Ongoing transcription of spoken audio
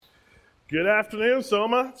Good afternoon,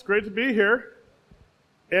 Soma. It's great to be here.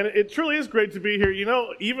 And it truly is great to be here. You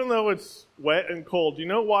know, even though it's wet and cold, you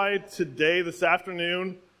know why today, this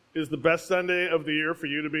afternoon, is the best Sunday of the year for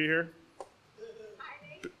you to be here? Pi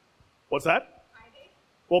Day. What's that? Pi Day.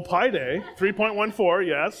 Well, Pi Day, 3.14,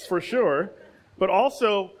 yes, for sure. But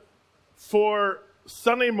also, for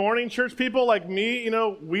Sunday morning church people like me, you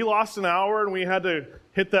know, we lost an hour and we had to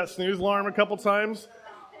hit that snooze alarm a couple times.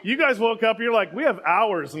 You guys woke up, you're like, we have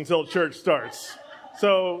hours until church starts.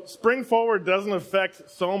 So spring forward doesn't affect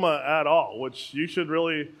Soma at all, which you should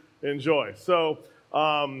really enjoy. So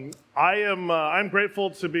I'm grateful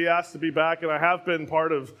to be asked to be back, and I have been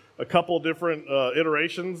part of a couple different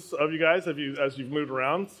iterations of you guys as you've moved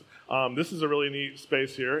around. This is a really neat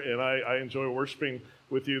space here, and I enjoy worshiping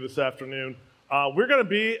with you this afternoon. We're going to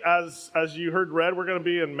be, as you heard read, we're going to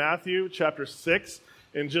be in Matthew chapter 6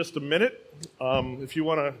 in just a minute. If you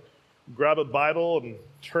want to grab a Bible and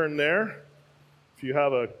turn there. If you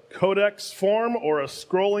have a codex form or a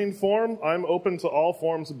scrolling form, I'm open to all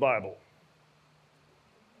forms of Bible.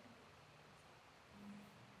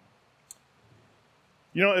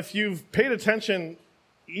 You know, if you've paid attention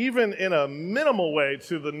even in a minimal way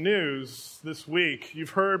to the news this week,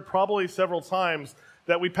 you've heard probably several times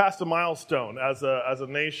that we passed a milestone as a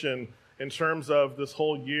nation in terms of this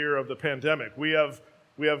whole year of the pandemic. We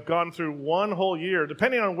have gone through one whole year,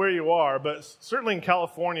 depending on where you are, but certainly in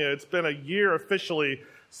California, it's been a year officially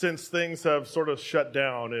since things have sort of shut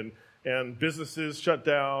down and businesses shut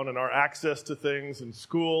down and our access to things, and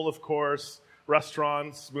school, of course,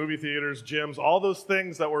 restaurants, movie theaters, gyms, all those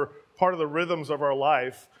things that were part of the rhythms of our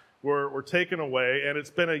life were taken away. And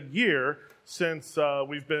it's been a year since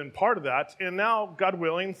we've been part of that. And now, God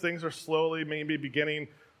willing, things are slowly maybe beginning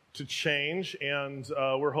to change, and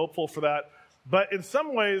we're hopeful for that. But in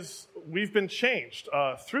some ways, we've been changed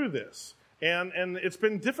through this, and it's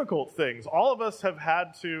been difficult things. All of us have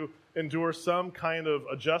had to endure some kind of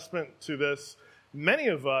adjustment to this. Many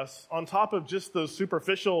of us, on top of just those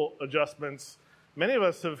superficial adjustments, many of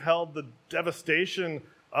us have held the devastation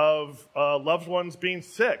of loved ones being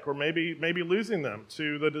sick, or maybe losing them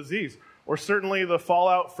to the disease, or certainly the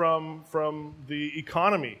fallout from the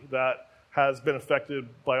economy that has been affected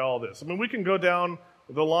by all this. I mean, we can go down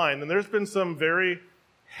the line, and there's been some very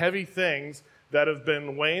heavy things that have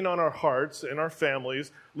been weighing on our hearts and our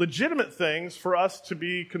families, legitimate things for us to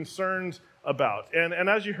be concerned about. And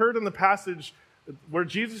as you heard in the passage, where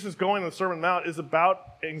Jesus is going in the Sermon on the Mount is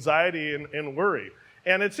about anxiety and worry.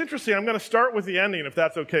 And it's interesting, I'm going to start with the ending, if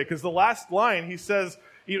that's okay, because the last line, he says,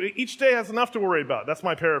 each day has enough to worry about. That's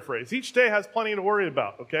my paraphrase. Each day has plenty to worry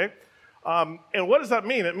about, okay? And what does that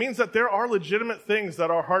mean? It means that there are legitimate things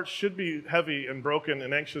that our hearts should be heavy and broken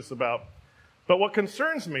and anxious about. But what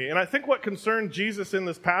concerns me, and I think what concerned Jesus in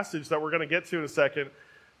this passage that we're going to get to in a second,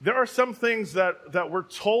 there are some things that we're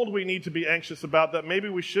told we need to be anxious about that maybe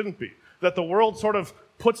we shouldn't be. That the world sort of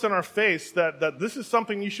puts in our face that this is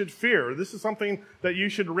something you should fear. This is something that you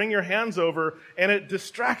should wring your hands over, and it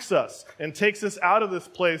distracts us and takes us out of this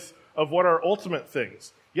place of what are ultimate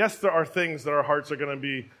things. Yes, there are things that our hearts are going to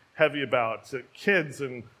be heavy about, kids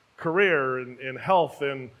and career and health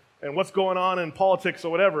and what's going on in politics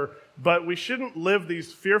or whatever, but we shouldn't live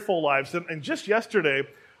these fearful lives. And just yesterday,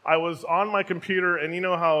 I was on my computer, and you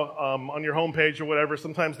know how on your homepage or whatever,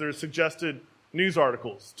 sometimes there's suggested news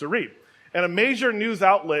articles to read. And a major news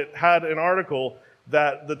outlet had an article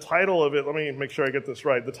that the title of it, let me make sure I get this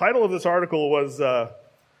right. The title of this article was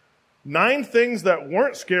 9 Things That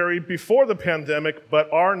Weren't Scary Before the Pandemic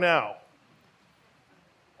But Are Now.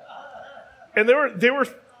 And they were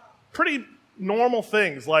pretty normal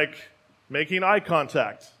things, like making eye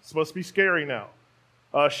contact. It's supposed to be scary now.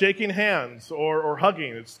 Shaking hands or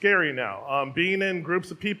hugging, it's scary now. Being in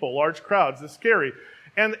groups of people, large crowds, is scary.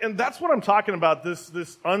 And that's what I'm talking about,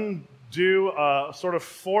 this undue sort of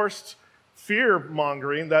forced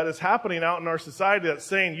fear-mongering that is happening out in our society that's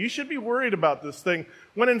saying you should be worried about this thing,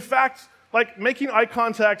 when in fact, like, making eye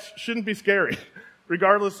contact shouldn't be scary.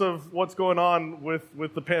 Regardless of what's going on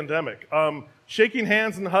with the pandemic. Shaking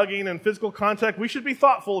hands and hugging and physical contact, we should be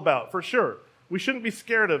thoughtful about, for sure. We shouldn't be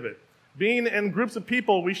scared of it. Being in groups of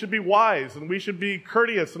people, we should be wise and we should be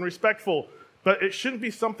courteous and respectful, but it shouldn't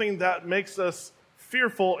be something that makes us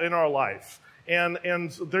fearful in our life. And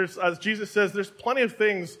there's, as Jesus says, there's plenty of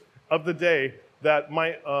things of the day that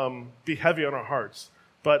might be heavy on our hearts.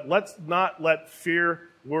 But let's not let fear,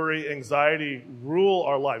 worry, anxiety rule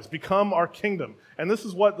our lives, become our kingdom. And this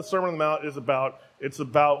is what the Sermon on the Mount is about. It's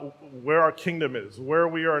about where our kingdom is, where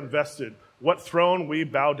we are invested, what throne we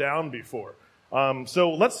bow down before.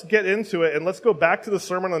 So let's get into it, and let's go back to the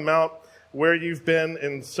Sermon on the Mount where you've been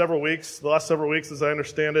in several weeks, the last several weeks as I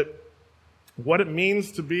understand it. what it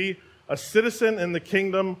means to be a citizen in the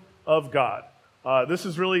kingdom of God. This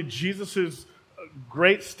is really Jesus'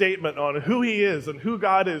 great statement on who he is and who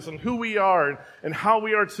God is and who we are and how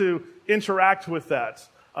we are to interact with that.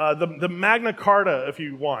 The Magna Carta, if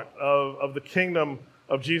you want, of the kingdom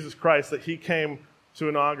of Jesus Christ that he came to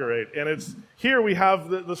inaugurate. And it's here we have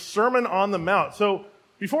the Sermon on the Mount. So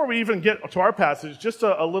before we even get to our passage, just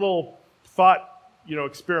a little thought,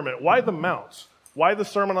 experiment. Why the Mount? Why the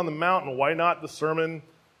Sermon on the Mount, and why not the sermon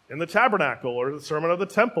in the tabernacle or the sermon of the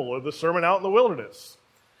temple or the sermon out in the wilderness?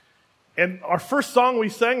 And our first song we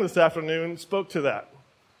sang this afternoon spoke to that.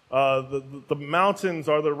 The mountains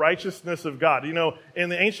are the righteousness of God. In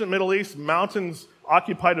the ancient Middle East, mountains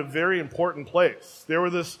occupied a very important place. They were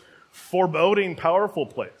this foreboding, powerful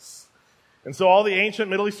place. And so all the ancient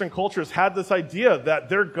Middle Eastern cultures had this idea that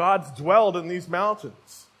their gods dwelled in these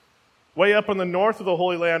mountains. Way up in the north of the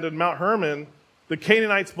Holy Land in Mount Hermon, the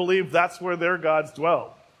Canaanites believed that's where their gods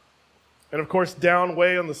dwelled. And of course, down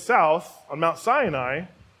way in the south, on Mount Sinai,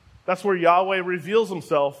 that's where Yahweh reveals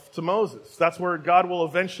himself to Moses. That's where God will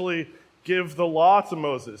eventually give the law to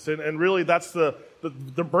Moses. And really, that's the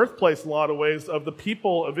birthplace, in a lot of ways, of the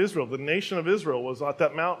people of Israel. The nation of Israel was at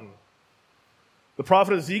that mountain. The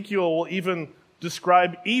prophet Ezekiel will even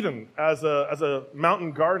describe Eden as a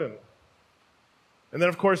mountain garden. And then,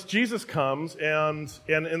 of course, Jesus comes, and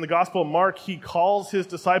in the Gospel of Mark, he calls his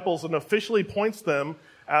disciples and officially points them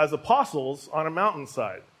as apostles on a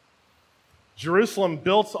mountainside. Jerusalem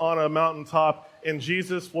built on a mountaintop, and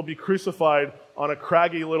Jesus will be crucified on a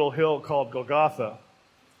craggy little hill called Golgotha.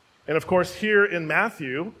 And of course, here in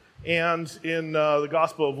Matthew and in the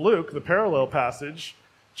Gospel of Luke, the parallel passage,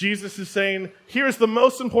 Jesus is saying, here's the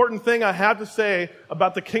most important thing I have to say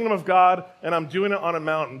about the kingdom of God, and I'm doing it on a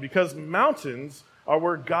mountain, because mountains are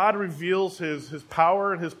where God reveals his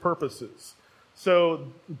power and his purposes. So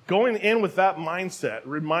going in with that mindset,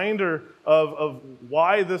 reminder of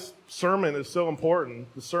why this sermon is so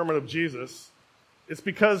important, the sermon of Jesus, it's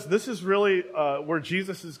because this is really where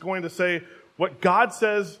Jesus is going to say what God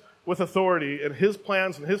says with authority, and his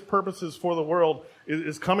plans and his purposes for the world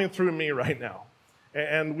is coming through me right now.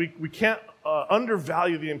 And we can't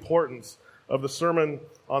undervalue the importance of the Sermon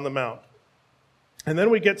on the Mount. And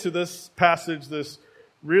then we get to this passage, this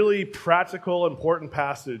really practical, important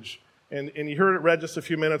passage. And you heard it read just a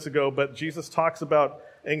few minutes ago, but Jesus talks about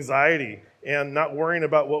anxiety and not worrying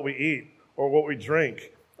about what we eat or what we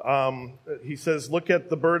drink. He says, look at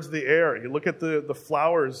the birds of the air. You look at the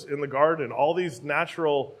flowers in the garden, all these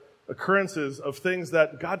natural occurrences of things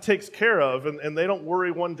that God takes care of, and they don't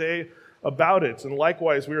worry one day about it. And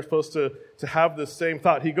likewise, we are supposed to have this same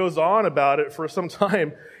thought. He goes on about it for some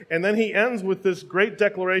time, and then he ends with this great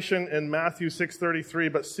declaration in Matthew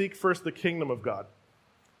 6:33, but seek first the kingdom of God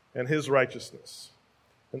and his righteousness,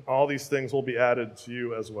 and all these things will be added to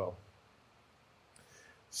you as well.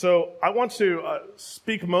 So I want to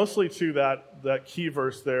speak mostly to that key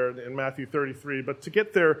verse there in Matthew 33, but to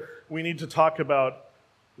get there, we need to talk about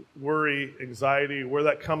worry, anxiety, where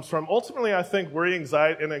that comes from. Ultimately, I think worry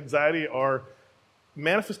and anxiety are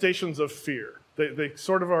manifestations of fear. They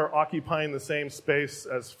sort of are occupying the same space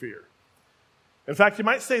as fear. In fact, you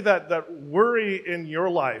might say that worry in your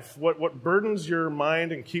life, what burdens your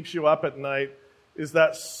mind and keeps you up at night, is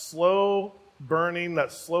that slow burning,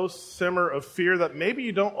 that slow simmer of fear that maybe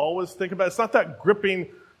you don't always think about. It's not that gripping,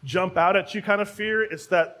 jump out at you kind of fear. It's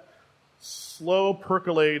that slow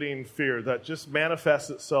percolating fear that just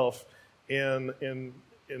manifests itself in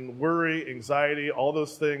worry, anxiety, all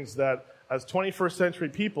those things that as 21st century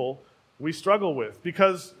people we struggle with.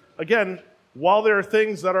 Because, again, while there are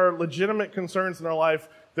things that are legitimate concerns in our life,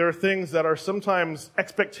 there are things that are sometimes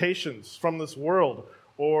expectations from this world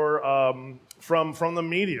or from the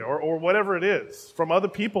media or whatever it is, from other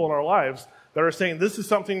people in our lives that are saying, this is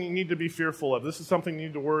something you need to be fearful of. This is something you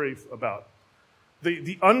need to worry about.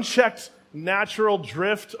 The unchecked natural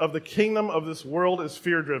drift of the kingdom of this world is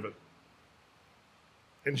fear-driven.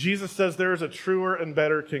 And Jesus says there is a truer and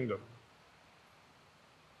better kingdom.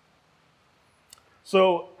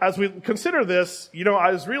 So as we consider this,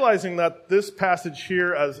 I was realizing that this passage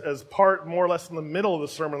here as part more or less in the middle of the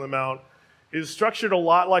Sermon on the Mount is structured a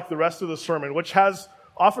lot like the rest of the sermon, which has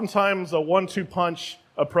oftentimes a 1-2 punch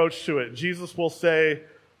approach to it. Jesus will say,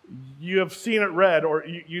 you have seen it read, or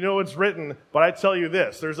you know it's written, but I tell you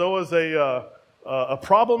this. There's always a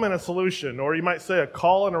problem and a solution, or you might say a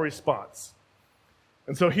call and a response.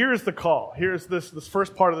 And so here's the call. Here's this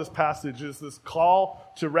first part of this passage is this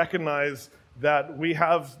call to recognize that we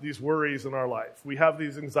have these worries in our life. We have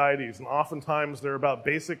these anxieties, and oftentimes they're about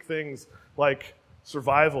basic things like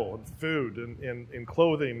survival and food and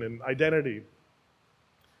clothing and identity.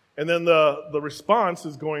 And then the response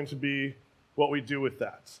is going to be what we do with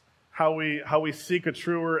that, how we seek a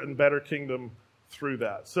truer and better kingdom through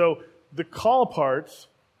that. So the call part,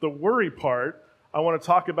 the worry part, I want to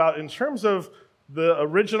talk about in terms of the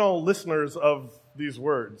original listeners of these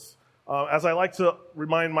words. As I like to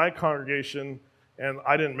remind my congregation, and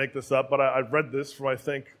I didn't make this up, but I've read this from, I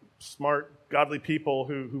think, smart, godly people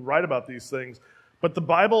who write about these things. But the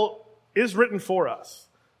Bible is written for us,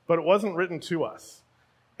 but it wasn't written to us.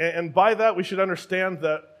 And by that, we should understand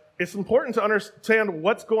that it's important to understand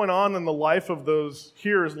what's going on in the life of those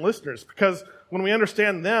hearers and listeners, because when we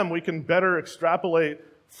understand them, we can better extrapolate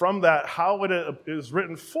from that how it is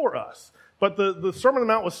written for us. But the Sermon on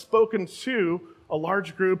the Mount was spoken to a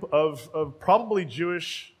large group of probably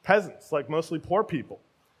Jewish peasants, like mostly poor people.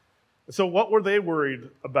 So what were they worried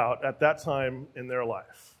about at that time in their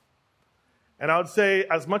life? And I would say,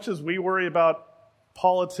 as much as we worry about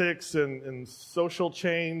politics and social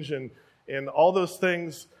change and all those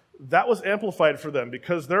things, that was amplified for them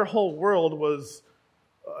because their whole world was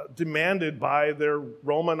demanded by their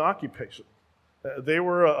Roman occupation. They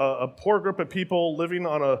were a poor group of people living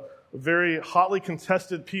on a very hotly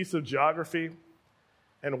contested piece of geography.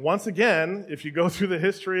 And once again, if you go through the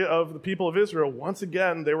history of the people of Israel, once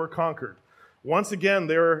again, they were conquered. Once again,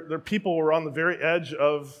 their people were on the very edge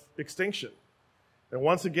of extinction. And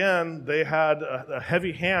once again, they had a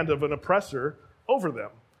heavy hand of an oppressor over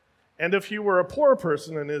them. And if you were a poor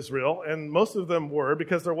person in Israel, and most of them were,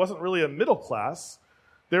 because there wasn't really a middle class,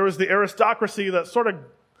 there was the aristocracy that sort of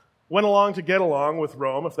went along to get along with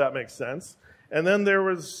Rome, if that makes sense. And then there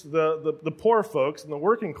was the poor folks and the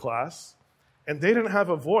working class, and they didn't have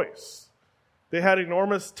a voice. They had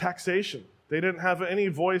enormous taxation. They didn't have any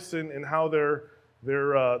voice in how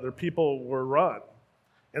their people were run.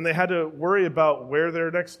 And they had to worry about where their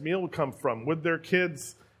next meal would come from. Would their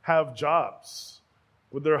kids have jobs?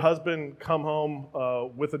 Would their husband come home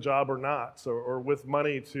with a job or not, or with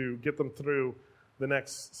money to get them through the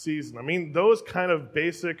next season? I mean, those kind of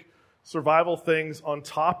basic survival things on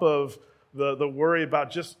top of the worry about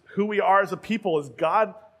just who we are as a people. Is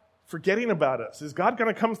God forgetting about us? Is God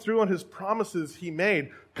going to come through on his promises he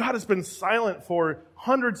made? God has been silent for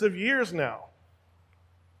hundreds of years now.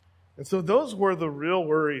 And so those were the real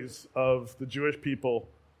worries of the Jewish people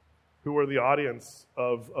who were the audience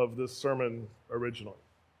of this sermon originally.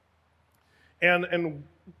 And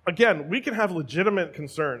again, we can have legitimate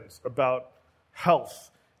concerns about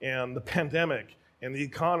health and the pandemic and the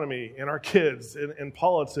economy and our kids and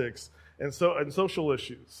politics and social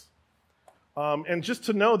issues. And just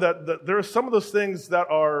to know that there are some of those things that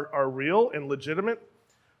are real and legitimate,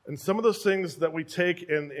 and some of those things that we take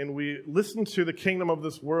and we listen to the kingdom of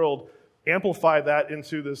this world, amplify that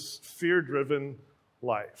into this fear-driven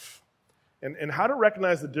life. And how to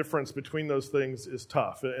recognize the difference between those things is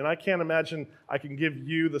tough. And I can't imagine I can give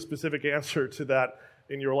you the specific answer to that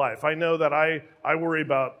in your life. I know that I worry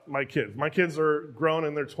about my kids. My kids are grown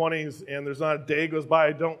in their 20s, and there's not a day goes by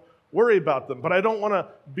I don't worry about them. But I don't want to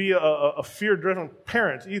be a fear-driven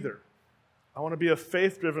parent either. I want to be a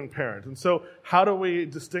faith-driven parent. And so how do we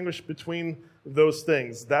distinguish between those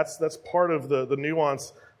things? That's part of the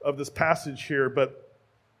nuance of this passage here. But,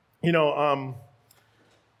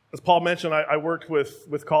 as Paul mentioned, I worked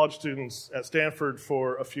with college students at Stanford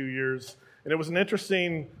for a few years. And it was an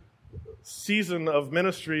interesting season of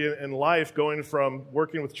ministry and life, going from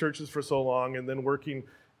working with churches for so long and then working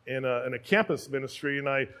in a campus ministry. And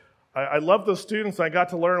I love those students. I got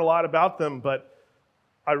to learn a lot about them, but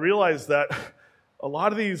I realized that a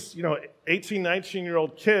lot of these, 18,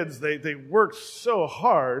 19-year-old kids, they worked so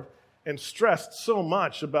hard and stressed so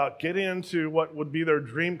much about getting into what would be their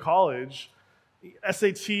dream college,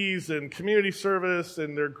 SATs and community service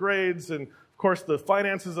and their grades and, of course, the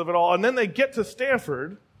finances of it all. And then they get to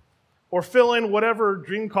Stanford or fill in whatever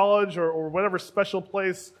dream college or whatever special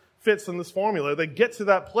place fits in this formula. They get to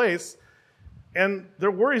that place, and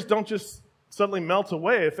their worries don't just suddenly melt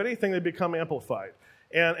away. If anything, they become amplified.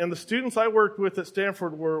 And the students I worked with at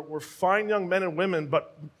Stanford were fine young men and women,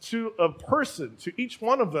 but to a person, to each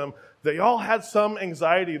one of them, they all had some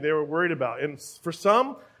anxiety they were worried about. And for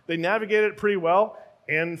some, they navigated it pretty well,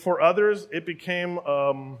 and for others, it became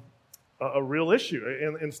a real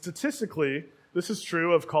issue. And statistically, this is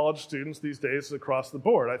true of college students these days across the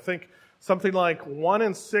board. I think something like 1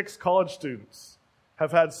 in 6 college students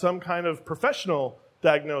have had some kind of professional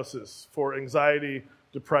diagnosis for anxiety,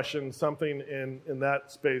 depression, something in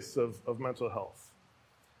that space of mental health.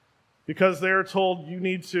 Because they're told you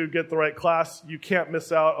need to get the right class, you can't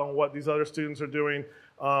miss out on what these other students are doing.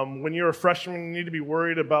 When you're a freshman, you need to be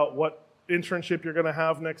worried about what internship you're going to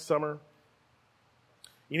have next summer.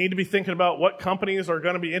 You need to be thinking about what companies are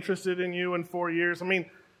going to be interested in you in 4 years. I mean,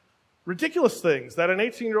 ridiculous things that an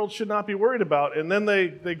 18-year-old should not be worried about. And then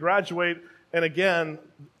they graduate, and again,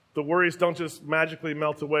 the worries don't just magically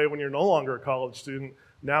melt away when you're no longer a college student.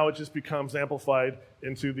 Now it just becomes amplified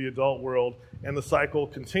into the adult world, and the cycle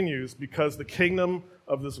continues because the kingdom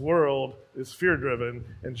of this world is fear-driven,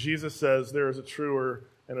 and Jesus says there is a truer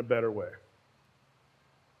and a better way.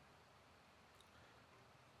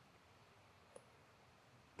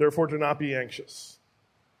 Therefore, do not be anxious.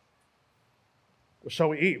 What shall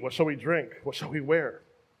we eat? What shall we drink? What shall we wear?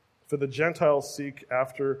 For the Gentiles seek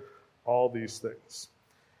after all these things.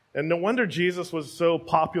 And no wonder Jesus was so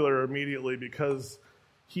popular immediately, because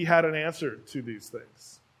he had an answer to these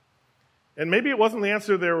things. And maybe it wasn't the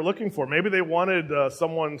answer they were looking for. Maybe they wanted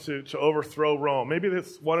someone to overthrow Rome. Maybe they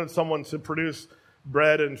wanted someone to produce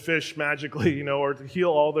bread and fish magically, or to heal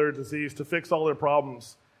all their disease, to fix all their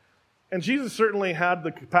problems. And Jesus certainly had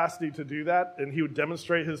the capacity to do that, and he would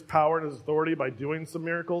demonstrate his power and his authority by doing some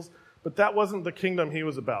miracles. But that wasn't the kingdom he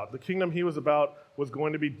was about. The kingdom he was about was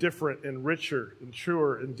going to be different and richer and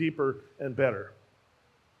truer and deeper and better.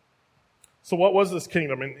 So what was this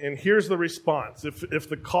kingdom? And here's the response. If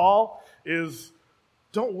the call is,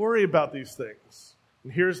 don't worry about these things,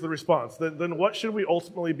 and here's the response, then what should we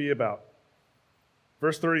ultimately be about?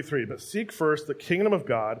 Verse 33, but seek first the kingdom of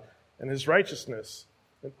God and his righteousness,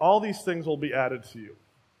 and all these things will be added to you.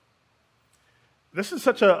 This is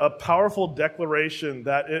such a powerful declaration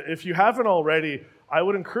that if you haven't already, I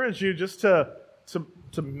would encourage you just to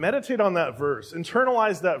meditate on that verse,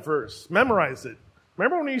 internalize that verse, memorize it.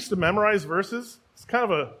 Remember when we used to memorize verses? It's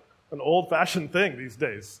kind of an old-fashioned thing these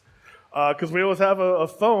days, because we always have a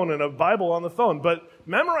phone and a Bible on the phone. But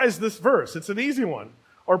memorize this verse. It's an easy one.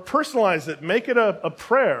 Or personalize it. Make it a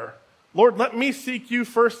prayer. Lord, let me seek you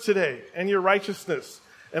first today and your righteousness.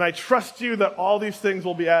 And I trust you that all these things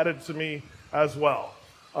will be added to me as well.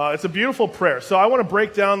 It's a beautiful prayer. So I want to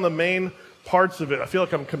break down the main parts of it. I feel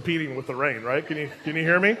like I'm competing with the rain, right? Can you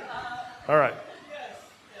hear me? All right.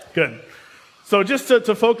 Good. So just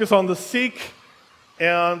to focus on the seek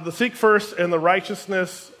first and the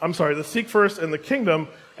righteousness. The seek first and the kingdom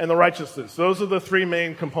and the righteousness. Those are the three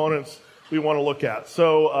main components we want to look at.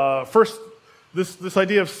 So first, this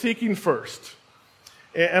idea of seeking first.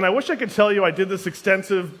 And I wish I could tell you I did this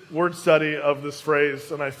extensive word study of this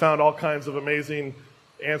phrase, and I found all kinds of amazing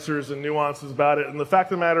answers and nuances about it. And the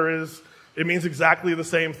fact of the matter is, it means exactly the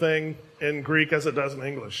same thing in Greek as it does in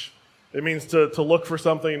English. It means to look for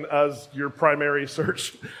something as your primary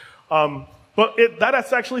search. But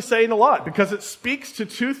that's actually saying a lot, because it speaks to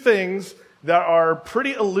two things that are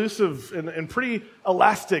pretty elusive and pretty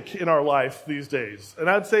elastic in our life these days. And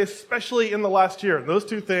I'd say especially in the last year. And those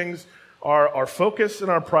two things are our focus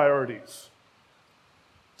and our priorities.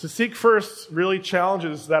 To seek first really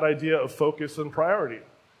challenges that idea of focus and priority.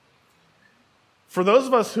 For those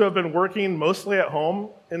of us who have been working mostly at home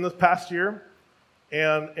in this past year,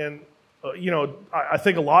 and I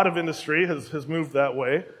think a lot of industry has moved that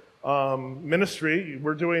way. Ministry,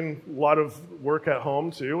 we're doing a lot of work at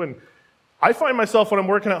home too, and I find myself when I'm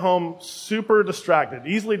working at home super distracted,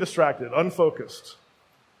 easily distracted, unfocused.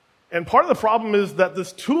 And part of the problem is that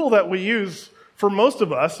this tool that we use for most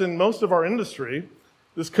of us in most of our industry,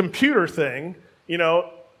 this computer thing,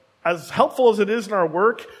 as helpful as it is in our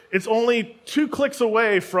work, it's only 2 clicks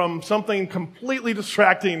away from something completely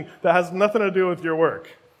distracting that has nothing to do with your work.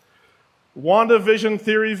 WandaVision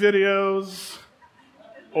theory videos,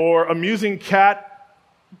 or amusing cat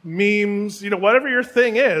memes, whatever your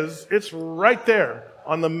thing is, it's right there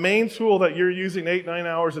on the main tool that you're using 8-9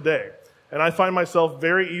 hours a day. And I find myself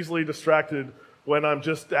very easily distracted when I'm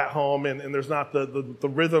just at home and there's not the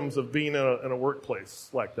rhythms of being in a workplace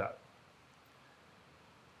like that.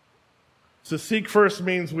 To seek first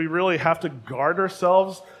means we really have to guard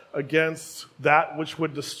ourselves against that which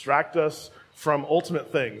would distract us from ultimate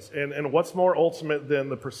things. And what's more ultimate than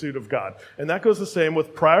the pursuit of God? And that goes the same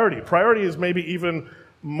with priority. Priority is maybe even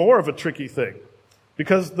more of a tricky thing,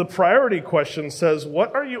 because the priority question says,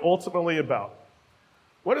 what are you ultimately about?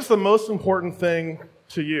 What is the most important thing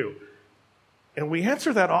to you? And we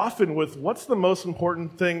answer that often with, what's the most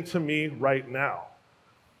important thing to me right now?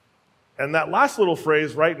 And that last little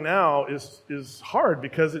phrase, right now, is hard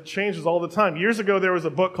because it changes all the time. Years ago, there was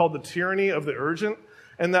a book called The Tyranny of the Urgent.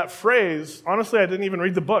 And that phrase, honestly, I didn't even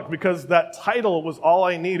read the book because that title was all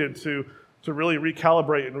I needed to really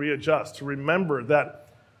recalibrate and readjust, to remember that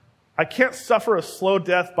I can't suffer a slow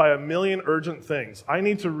death by a million urgent things. I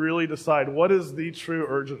need to really decide what is the true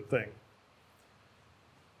urgent thing.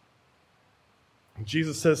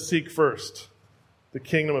 Jesus says, seek first the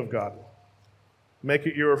kingdom of God. Make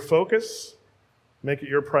it your focus Make it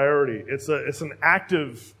your priority. It's an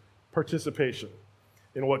active participation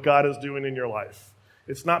in what God is doing in your life.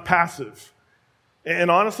 It's not passive.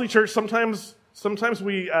 And honestly, church, sometimes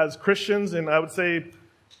we as Christians, and I would say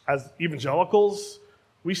as evangelicals,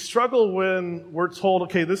 we struggle when we're told,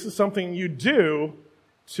 okay, this is something you do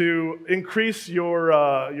to increase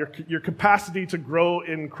your capacity to grow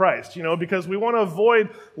in Christ, because we want to avoid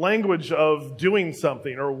language of doing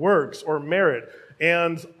something or works or merit.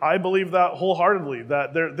 And I believe that wholeheartedly,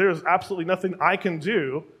 that there's absolutely nothing I can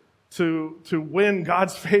do to win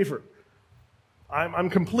God's favor. I'm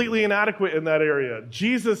completely inadequate in that area.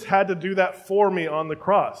 Jesus had to do that for me on the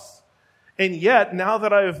cross. And yet, now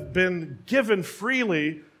that I've been given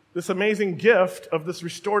freely this amazing gift of this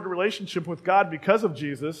restored relationship with God because of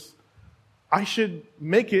Jesus, I should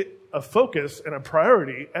make it a focus and a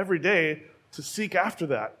priority every day to seek after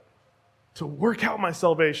that, to work out my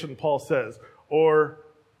salvation, Paul says, or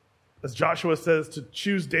as Joshua says, to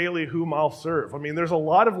choose daily whom I'll serve. I mean, there's a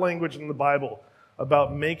lot of language in the Bible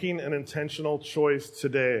about making an intentional choice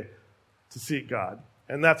today to seek God.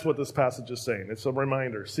 And that's what this passage is saying. It's a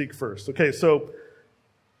reminder, seek first. Okay, so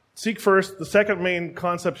seek first. The second main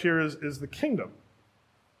concept here is the kingdom.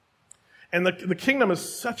 And the kingdom is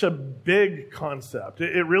such a big concept.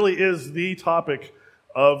 It really is the topic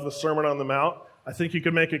of the Sermon on the Mount. I think you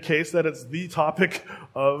could make a case that it's the topic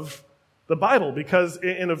of the Bible, because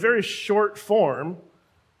in a very short form,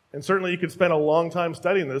 and certainly you could spend a long time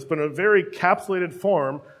studying this, but in a very capsulated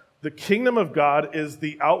form, the kingdom of God is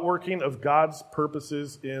the outworking of God's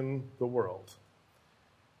purposes in the world.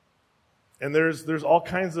 And there's all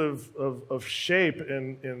kinds of shape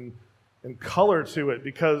and color to it,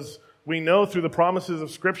 because we know through the promises of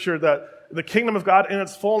Scripture that the kingdom of God in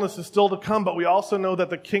its fullness is still to come, but we also know that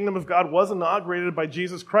the kingdom of God was inaugurated by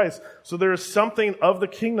Jesus Christ. So there is something of the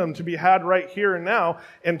kingdom to be had right here and now.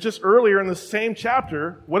 And just earlier in the same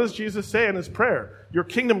chapter, what does Jesus say in his prayer? Your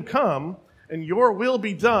kingdom come, and your will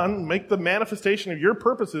be done. Make the manifestation of your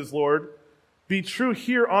purposes, Lord, be true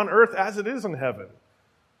here on earth as it is in heaven.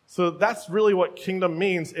 So that's really what kingdom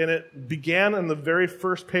means, and it began in the very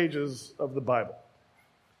first pages of the Bible.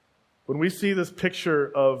 When we see this picture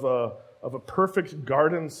of a perfect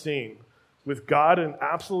garden scene with God in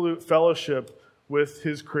absolute fellowship with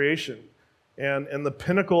his creation, and the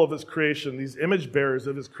pinnacle of his creation, these image bearers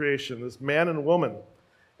of his creation, this man and woman,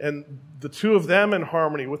 and the two of them in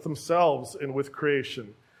harmony with themselves and with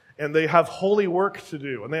creation, and they have holy work to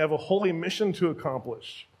do, and they have a holy mission to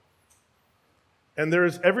accomplish. And there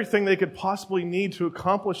is everything they could possibly need to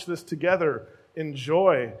accomplish this together in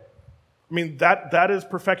joy. I mean, that is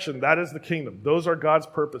perfection. That is the kingdom. Those are God's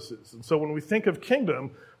purposes. And so when we think of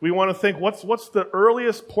kingdom, we want to think, what's the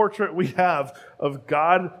earliest portrait we have of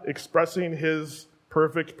God expressing his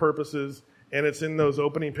perfect purposes? And it's in those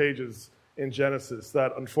opening pages in Genesis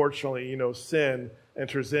that, unfortunately, sin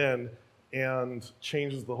enters in and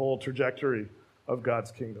changes the whole trajectory of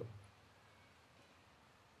God's kingdom.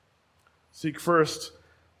 Seek first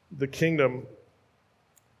the kingdom.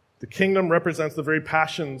 The kingdom represents the very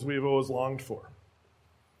passions we've always longed for.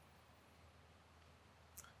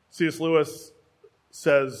 C.S. Lewis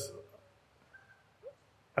says,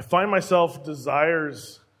 I find myself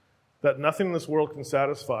desires that nothing in this world can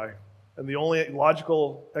satisfy, and the only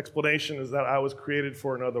logical explanation is that I was created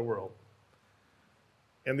for another world.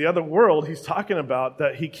 And the other world he's talking about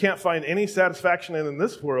that he can't find any satisfaction in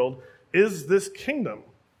this world is this kingdom.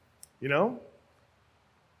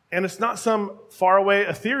 And it's not some faraway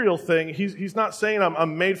ethereal thing. He's not saying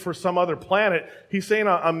I'm made for some other planet. He's saying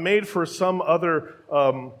I'm made for some other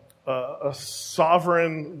a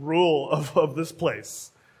sovereign rule of this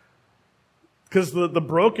place. Because the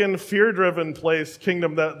broken, fear-driven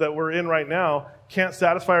kingdom that we're in right now can't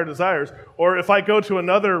satisfy our desires. Or if I go to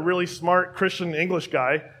another really smart Christian English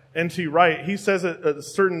guy, N.T. Wright, he says it a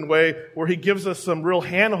certain way where he gives us some real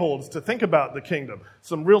handholds to think about the kingdom,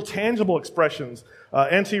 some real tangible expressions.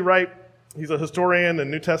 N.T. Wright, he's a historian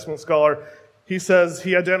and New Testament scholar. He says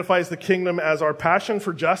he identifies the kingdom as our passion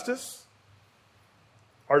for justice,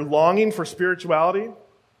 our longing for spirituality,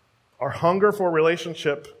 our hunger for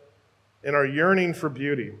relationship, and our yearning for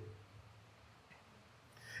beauty.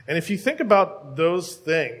 And if you think about those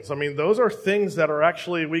things, those are things that are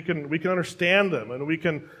actually, we can understand them, and we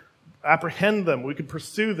can apprehend them, we can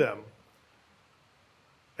pursue them.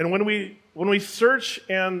 And when we search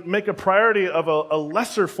and make a priority of a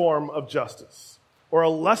lesser form of justice, or a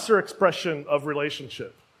lesser expression of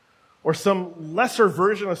relationship, or some lesser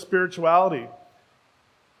version of spirituality,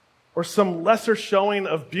 or some lesser showing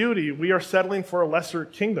of beauty, we are settling for a lesser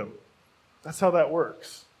kingdom. That's how that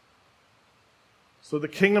works. So the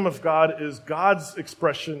kingdom of God is God's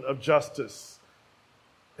expression of justice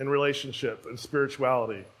and relationship and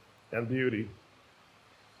spirituality and beauty.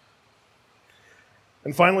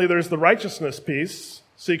 And finally, there's the righteousness piece.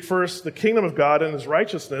 Seek first the kingdom of God and his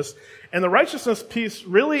righteousness. And the righteousness piece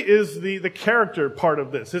really is the character part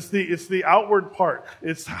of this. It's the outward part.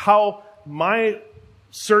 It's how my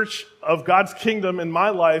search of God's kingdom in my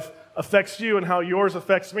life affects you and how yours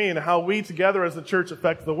affects me and how we together as the church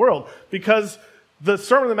affect the world. Because the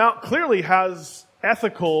Sermon on the Mount clearly has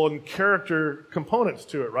ethical and character components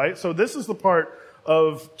to it, right? So this is the part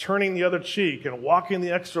of turning the other cheek and walking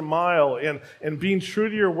the extra mile and being true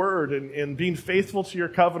to your word and being faithful to your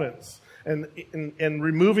covenants and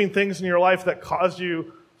removing things in your life that cause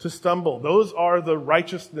you to stumble. Those are the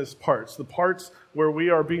righteousness parts, the parts where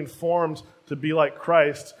we are being formed to be like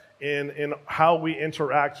Christ in how we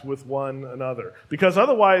interact with one another. Because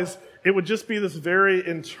otherwise, it would just be this very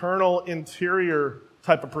internal, interior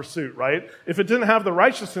type of pursuit, right? If it didn't have the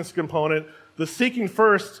righteousness component, the seeking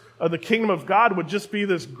first of the kingdom of God would just be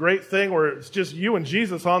this great thing where it's just you and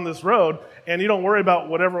Jesus on this road, and you don't worry about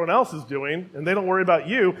what everyone else is doing, and they don't worry about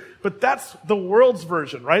you. But that's the world's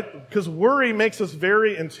version, right? Because worry makes us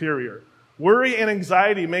very interior. Worry and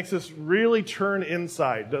anxiety makes us really turn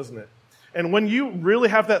inside, doesn't it? And when you really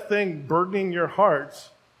have that thing burdening your heart,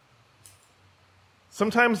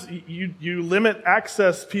 sometimes you limit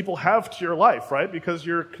access people have to your life, right? Because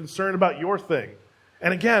you're concerned about your thing.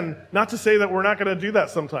 And again, not to say that we're not going to do that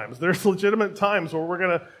sometimes. There's legitimate times where we're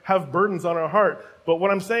going to have burdens on our heart. But what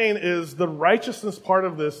I'm saying is the righteousness part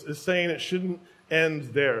of this is saying it shouldn't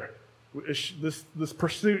end there. This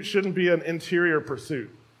pursuit shouldn't be an interior pursuit.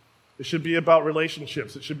 It should be about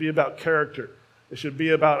relationships. It should be about character. It should be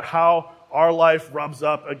about how our life rubs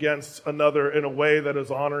up against another in a way that is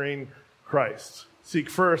honoring Christ. Seek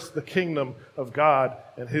first the kingdom of God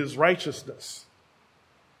and his righteousness.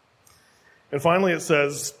 And finally it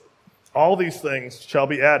says, all these things shall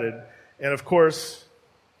be added. And of course,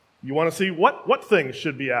 you want to see what things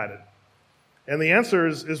should be added. And the answer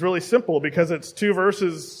is really simple because it's 2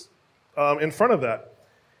 verses in front of that.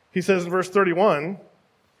 He says in verse 31,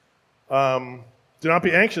 do not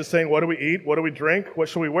be anxious, saying, what do we eat? What do we drink? What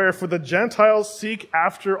shall we wear? For the Gentiles seek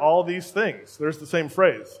after all these things. There's the same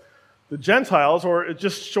phrase. The Gentiles, or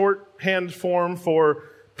just shorthand form for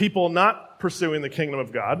people not pursuing the kingdom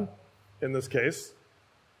of God, in this case,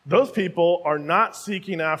 those people are not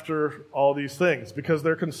seeking after all these things because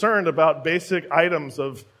they're concerned about basic items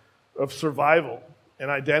of survival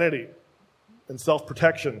and identity and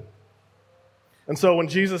self-protection. And so when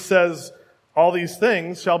Jesus says, all these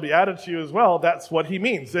things shall be added to you as well, that's what he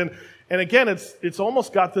means. And again, it's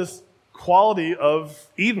almost got this quality of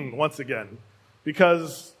Eden once again,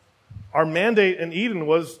 because our mandate in Eden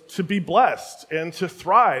was to be blessed and to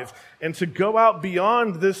thrive and to go out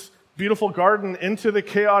beyond this beautiful garden into the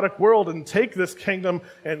chaotic world and take this kingdom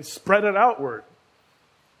and spread it outward.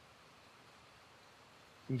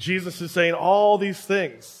 And Jesus is saying all these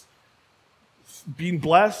things, being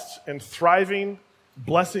blessed and thriving,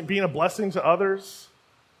 being a blessing to others,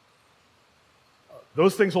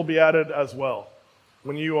 those things will be added as well.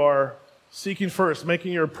 When you are seeking first,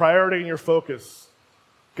 making your priority and your focus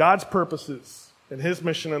God's purposes and his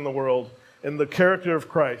mission in the world and the character of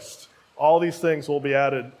Christ, all these things will be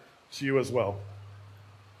added to you as well.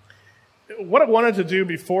 What I wanted to do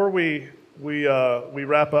before we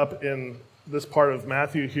wrap up in this part of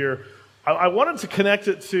Matthew here, I wanted to connect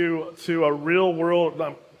it to a real world,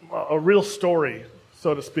 a real story,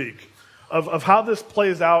 so to speak, of how this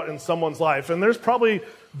plays out in someone's life. And there's probably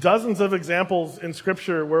dozens of examples in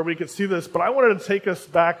Scripture where we could see this, but I wanted to take us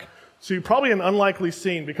back to probably an unlikely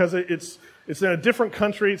scene because it's in a different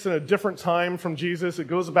country, it's in a different time from Jesus. It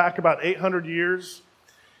goes back about 800 years.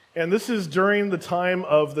 And this is during the time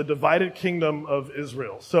of the divided kingdom of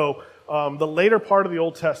Israel. So the later part of the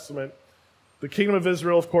Old Testament, the kingdom of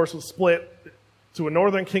Israel, of course, was split to a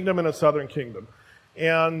northern kingdom and a southern kingdom.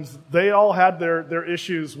 And they all had their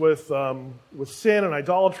issues with sin and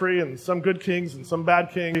idolatry, and some good kings and some bad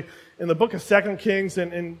kings. In the book of 2 Kings,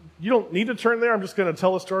 and you don't need to turn there, I'm just going to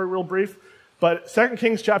tell a story real brief. But 2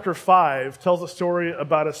 Kings chapter 5 tells a story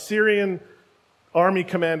about a Syrian army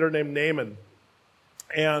commander named Naaman.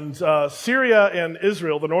 And Syria and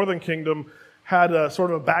Israel, the northern kingdom, had a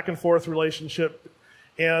sort of a back and forth relationship.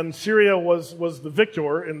 And Syria was the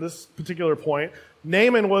victor in this particular point.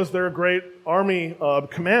 Naaman was their great army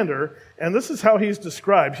commander. And this is how he's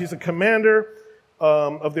described. He's a commander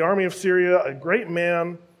of the army of Syria, a great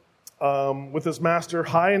man with his master,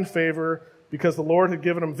 high in favor, because the Lord had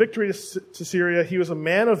given him victory to Syria. He was a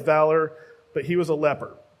man of valor, but he was a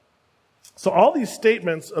leper. So all these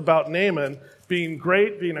statements about Naaman being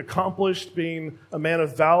great, being accomplished, being a man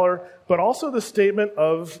of valor, but also the statement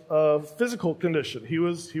of physical condition. He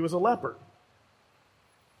was a leper.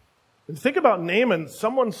 And think about Naaman,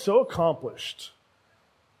 someone so accomplished,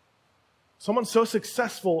 someone so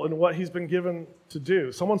successful in what he's been given to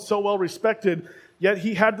do, someone so well respected, yet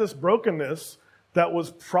he had this brokenness that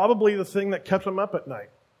was probably the thing that kept him up at night.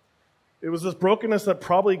 It was this brokenness that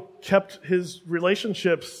probably kept his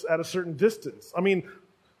relationships at a certain distance. I mean,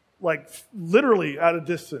 like literally at a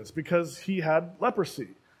distance, because he had leprosy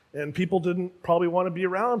and people didn't probably want to be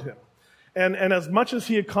around him. And as much as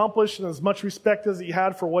he accomplished and as much respect as he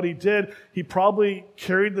had for what he did, he probably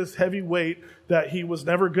carried this heavy weight that he was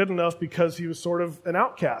never good enough because he was sort of an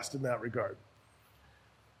outcast in that regard.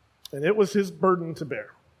 And it was his burden to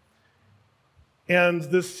bear. And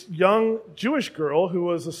this young Jewish girl who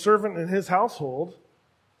was a servant in his household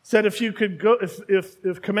said,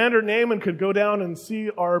 if Commander Naaman could go down and see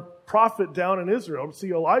our prophet down in Israel,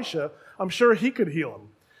 see Elisha, I'm sure he could heal him.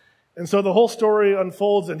 And so the whole story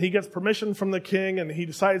unfolds, and he gets permission from the king, and he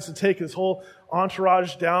decides to take his whole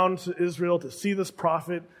entourage down to Israel to see this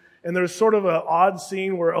prophet. And there's sort of an odd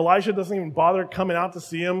scene where Elisha doesn't even bother coming out to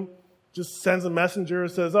see him, just sends a messenger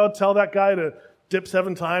and says, oh, tell that guy to dip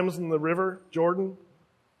 7 times in the river, Jordan.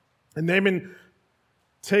 And Naaman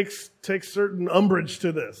takes certain umbrage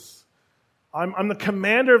to this. I'm the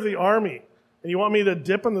commander of the army, and you want me to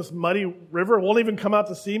dip in this muddy river? Won't even come out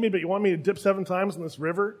to see me, but you want me to dip 7 times in this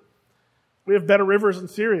river? We have better rivers in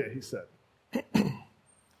Syria, he said. And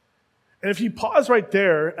if you pause right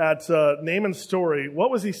there at Naaman's story, what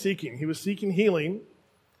was he seeking? He was seeking healing.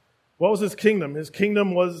 What was his kingdom? His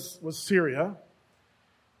kingdom was Syria.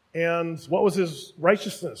 And what was his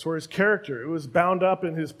righteousness or his character? It was bound up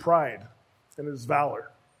in his pride and his valor.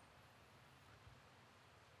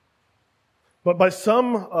 But by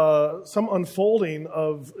some unfolding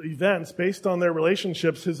of events based on their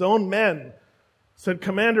relationships, his own men said,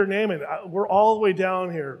 Commander Naaman, we're all the way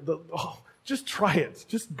down here. Just try it.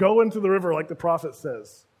 Just go into the river like the prophet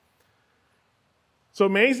says. So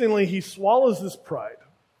amazingly, he swallows this pride.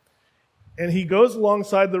 And he goes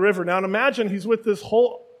alongside the river. Now imagine he's with this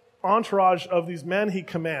whole entourage of these men he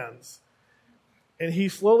commands. And he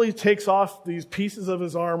slowly takes off these pieces of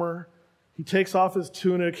his armor. He takes off his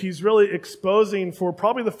tunic. He's really exposing, for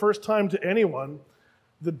probably the first time to anyone,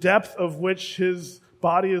 the depth of which his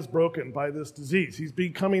body is broken by this disease. He's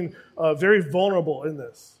becoming very vulnerable in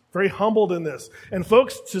this, very humbled in this. And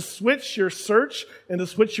folks, to switch your search and to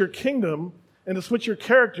switch your kingdom and to switch your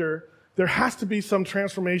character, there has to be some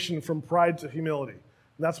transformation from pride to humility. And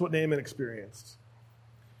that's what Naaman experienced.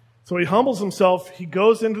 So he humbles himself. He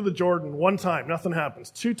goes into the Jordan 1 time, nothing happens.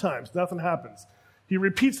 2 times, nothing happens. He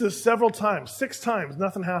repeats this several times. 6 times,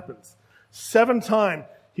 nothing happens. 7th time,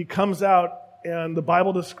 he comes out, and the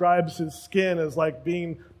Bible describes his skin as like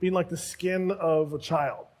being like the skin of a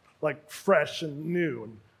child, like fresh and new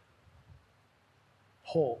and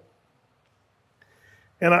whole.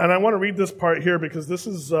 And I want to read this part here because this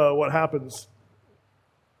is what happens.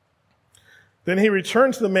 Then he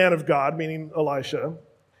returned to the man of God, meaning Elisha,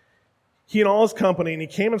 he and all his company, and he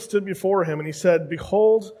came and stood before him, and he said,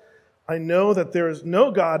 Behold, I know that there is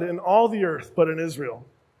no God in all the earth but in Israel.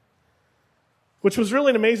 Which was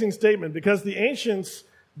really an amazing statement, because the ancients,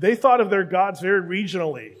 they thought of their gods very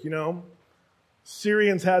regionally,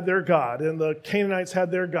 Syrians had their God, and the Canaanites had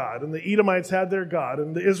their God, and the Edomites had their God,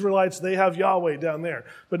 and the Israelites, they have Yahweh down there.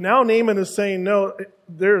 But now Naaman is saying, no,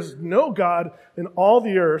 there's no God in all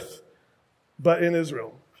the earth but in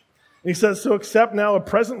Israel. And he says, so accept now a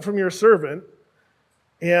present from your servant.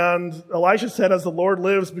 And Elisha said, as the Lord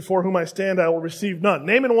lives before whom I stand, I will receive none.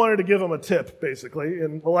 Naaman wanted to give him a tip, basically.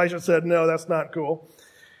 And Elisha said, no, that's not cool.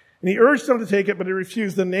 And he urged him to take it, but he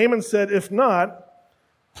refused. Then Naaman said, if not,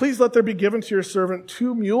 please let there be given to your servant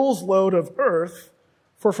 2 mules' load of earth,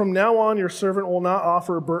 for from now on your servant will not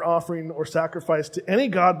offer burnt offering or sacrifice to any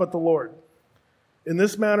god but the Lord. In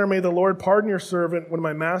this manner may the Lord pardon your servant when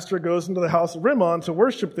my master goes into the house of Rimmon to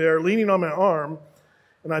worship there, leaning on my arm.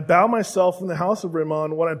 And I bow myself in the house of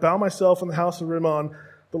Rimmon. When I bow myself in the house of Rimmon,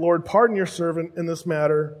 the Lord pardon your servant in this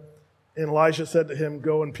matter. And Elijah said to him,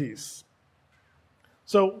 go in peace.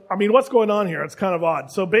 So, what's going on here? It's kind of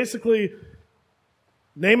odd. So basically,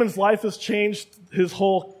 Naaman's life has changed. His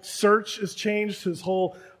whole search has changed. His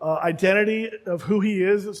whole identity of who he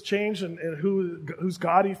is has changed, and whose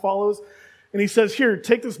God he follows. And he says, here,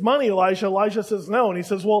 take this money, Elijah. Elijah says no. And he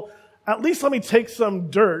says, well, at least let me take some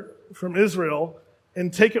dirt from Israel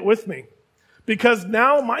and take it with me. Because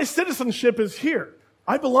now my citizenship is here.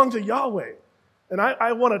 I belong to Yahweh. And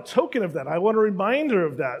I want a token of that. I want a reminder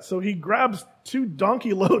of that. So he grabs 2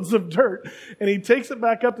 donkey loads of dirt and he takes it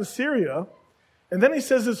back up to Syria. And then he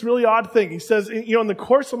says this really odd thing. He says, in the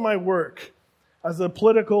course of my work as a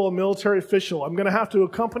political and military official, I'm going to have to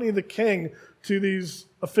accompany the king to these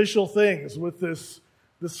official things with this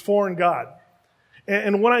foreign god.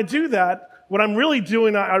 And when I do that, what I'm really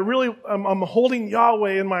doing, I'm holding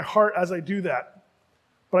Yahweh in my heart as I do that.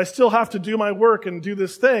 But I still have to do my work and do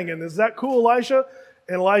this thing. And is that cool, Elijah?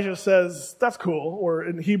 And Elijah says, that's cool. Or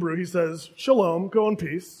in Hebrew, he says, shalom, go in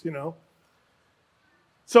peace,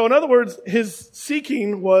 So in other words, his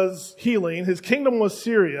seeking was healing. His kingdom was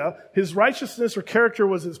Syria. His righteousness or character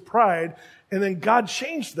was his pride. And then God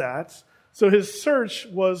changed that. So his search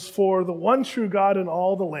was for the one true God in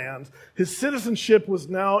all the land. His citizenship was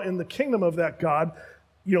now in the kingdom of that God,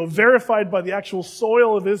 verified by the actual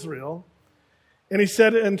soil of Israel. And he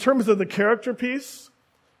said, in terms of the character piece,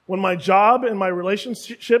 when my job and my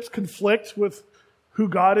relationships conflict with who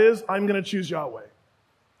God is, I'm going to choose Yahweh.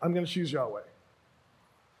 I'm going to choose Yahweh.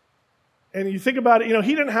 And you think about it,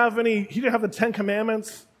 he didn't have the 10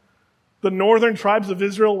 Commandments. The northern tribes of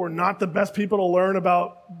Israel were not the best people to learn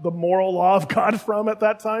about the moral law of God from at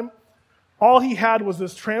that time. All he had was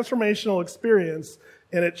this transformational experience,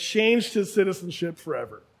 and it changed his citizenship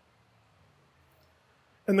forever.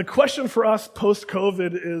 And the question for us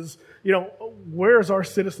post-COVID is, where is our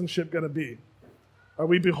citizenship going to be? Are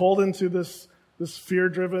we beholden to this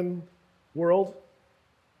fear-driven world?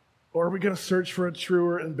 Or are we going to search for a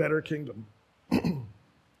truer and better kingdom?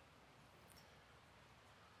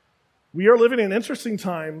 We are living in interesting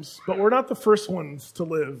times, but we're not the first ones to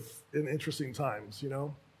live in interesting times,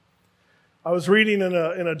 I was reading in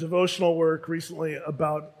a devotional work recently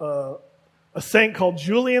about a saint called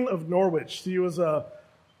Julian of Norwich. She was a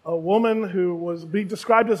woman who was being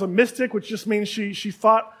described as a mystic, which just means she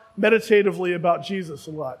thought meditatively about Jesus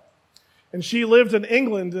a lot. And she lived in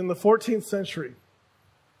England in the 14th century,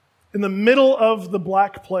 in the middle of the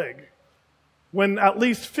Black Plague, when at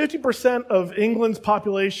least 50% of England's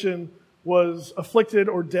population was afflicted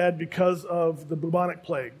or dead because of the bubonic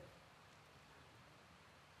plague.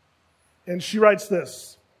 And she writes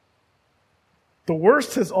this: "The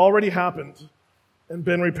worst has already happened and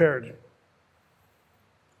been repaired.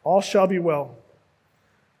 All shall be well.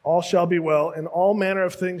 All shall be well, and all manner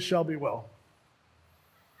of things shall be well."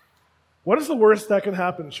 What is the worst that can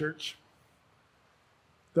happen, church?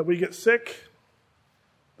 That we get sick?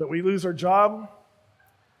 That we lose our job?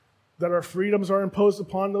 That our freedoms are imposed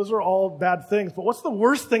upon? Those are all bad things. But what's the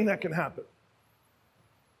worst thing that can happen?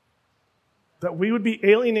 That we would be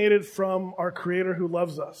alienated from our Creator who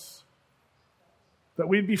loves us. That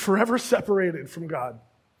we'd be forever separated from God.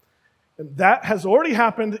 And that has already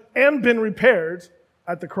happened and been repaired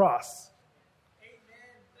at the cross.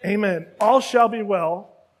 Amen. All shall be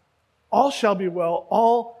well. All shall be well.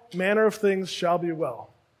 All manner of things shall be well.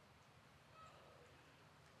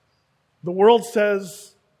 The world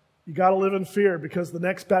says you got to live in fear because the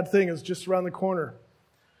next bad thing is just around the corner.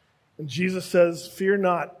 And Jesus says, fear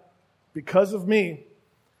not. Because of me,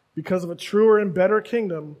 because of a truer and better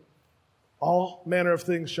kingdom, all manner of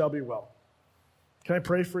things shall be well. Can I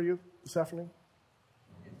pray for you this afternoon?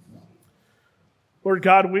 Lord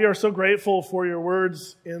God, we are so grateful for your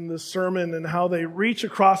words in this sermon and how they reach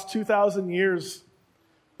across 2,000 years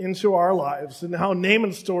into our lives, and how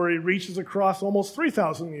Naaman's story reaches across almost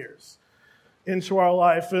 3,000 years into our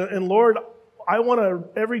life. And Lord, I want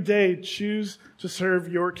to every day choose to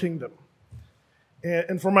serve your kingdom.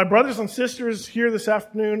 And for my brothers and sisters here this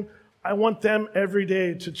afternoon, I want them every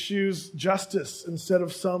day to choose justice instead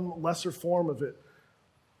of some lesser form of it.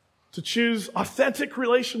 To choose authentic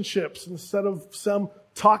relationships instead of some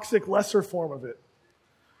toxic lesser form of it.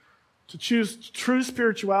 To choose true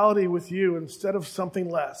spirituality with you instead of something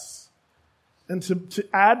less. And to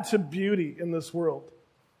add to beauty in this world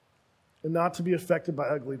and not to be affected by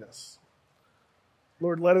ugliness.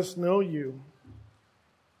 Lord, let us know you.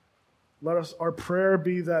 Let our prayer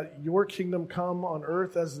be that your kingdom come on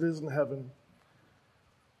earth as it is in heaven.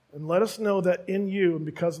 And let us know that in you and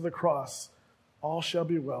because of the cross, all shall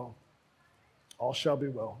be well. All shall be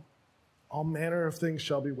well. All manner of things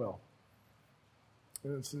shall be well.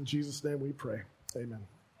 And it's in Jesus' name we pray. Amen.